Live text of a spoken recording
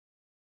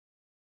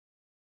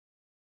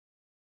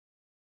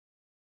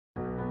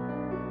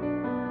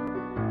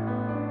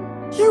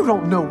You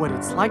don't know what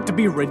it's like to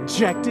be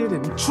rejected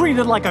and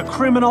treated like a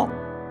criminal.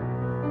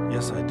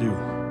 Yes, I do.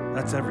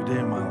 That's every day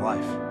of my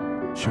life.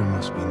 Sure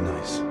must be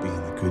nice being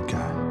a good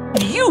guy.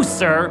 You,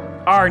 sir,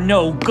 are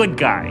no good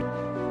guy.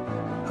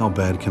 How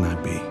bad can I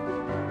be?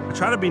 I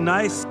try to be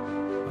nice.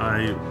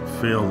 I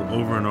fail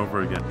over and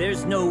over again.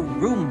 There's no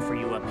room for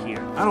you up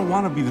here. I don't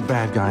want to be the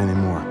bad guy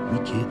anymore. We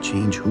can't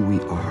change who we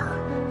are.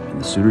 And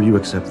the sooner you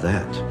accept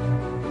that,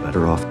 the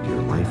better off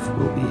your life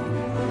will be.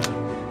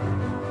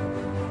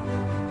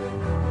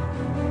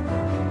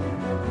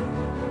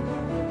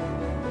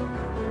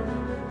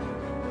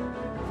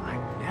 I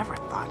never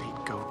thought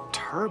he'd go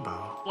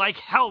turbo. Like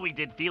hell we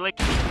did,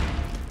 Felix.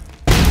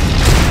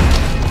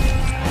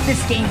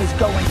 This game is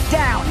going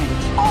down, and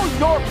it's all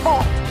your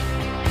fault!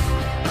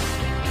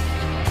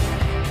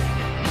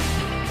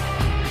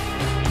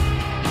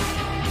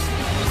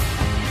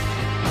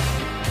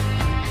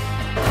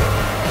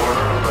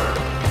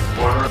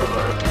 Warner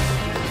alert.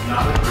 This is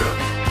not a drill.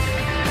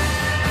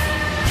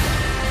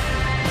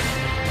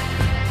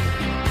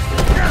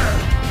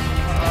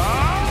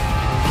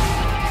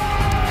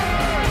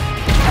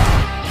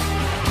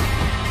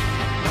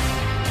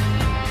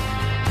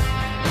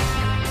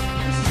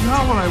 This is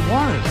not what I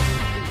wanted.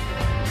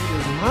 It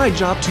is my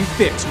job to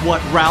fix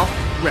what Ralph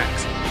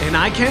wrecks, and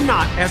I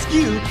cannot ask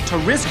you to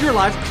risk your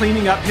life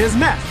cleaning up his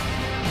mess.